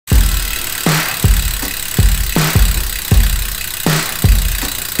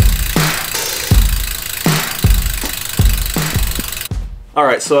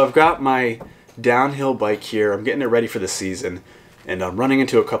Alright, so I've got my downhill bike here. I'm getting it ready for the season, and I'm running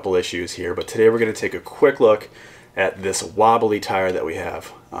into a couple issues here, but today we're going to take a quick look at this wobbly tire that we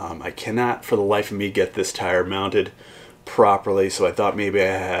have. I cannot for the life of me get this tire mounted properly, so I thought maybe I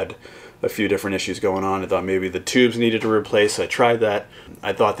had a few different issues going on. I thought maybe the tubes needed to replace, so I tried that.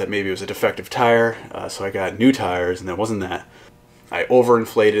 I thought that maybe it was a defective tire, so I got new tires, and that wasn't that. I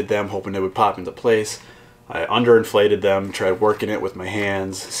overinflated them, hoping they would pop into place. I underinflated them, tried working it with my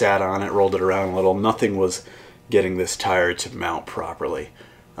hands, sat on it, rolled it around a little. Nothing was getting this tire to mount properly.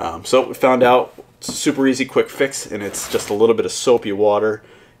 So we found out it's a super easy quick fix, and it's just a little bit of soapy water,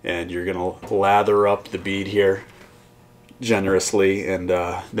 and you're going to lather up the bead here generously, and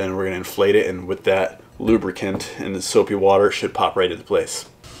then we're going to inflate it, and with that lubricant and the soapy water, it should pop right into place.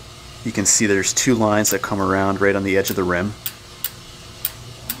 You can see there's two lines that come around right on the edge of the rim,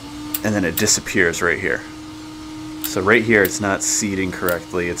 and then it disappears right here. So right here it's not seating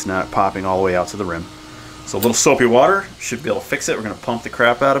correctly, it's not popping all the way out to the rim. So a little soapy water should be able to fix it. We're going to pump the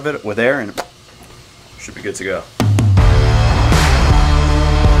crap out of it with air, and it should be good to go.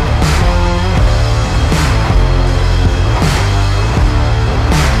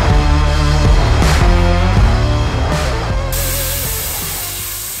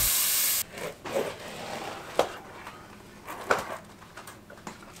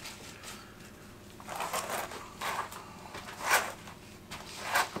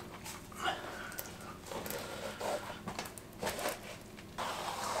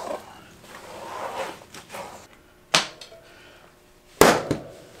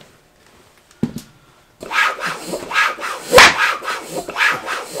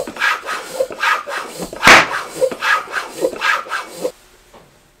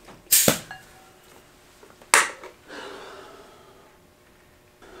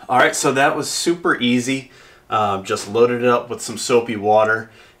 Alright, so that was super easy. Just loaded it up with some soapy water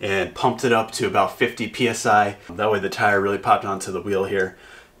and pumped it up to about 50 psi. That way the tire really popped onto the wheel here,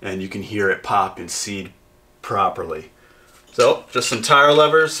 and you can hear it pop and seat properly. So just some tire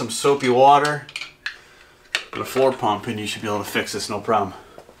levers, some soapy water, and a floor pump, and you should be able to fix this no problem.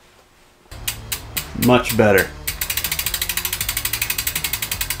 Much better.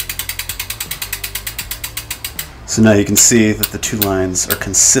 So now you can see that the two lines are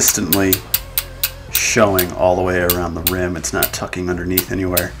consistently showing all the way around the rim. It's not tucking underneath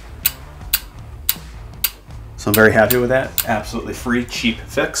anywhere. So I'm very happy with that. Absolutely free, cheap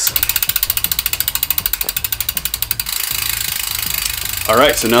fix.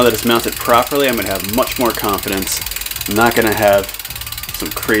 Alright, so now that it's mounted properly, I'm going to have much more confidence. I'm not going to have some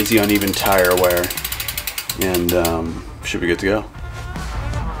crazy uneven tire wear, and should be good to go.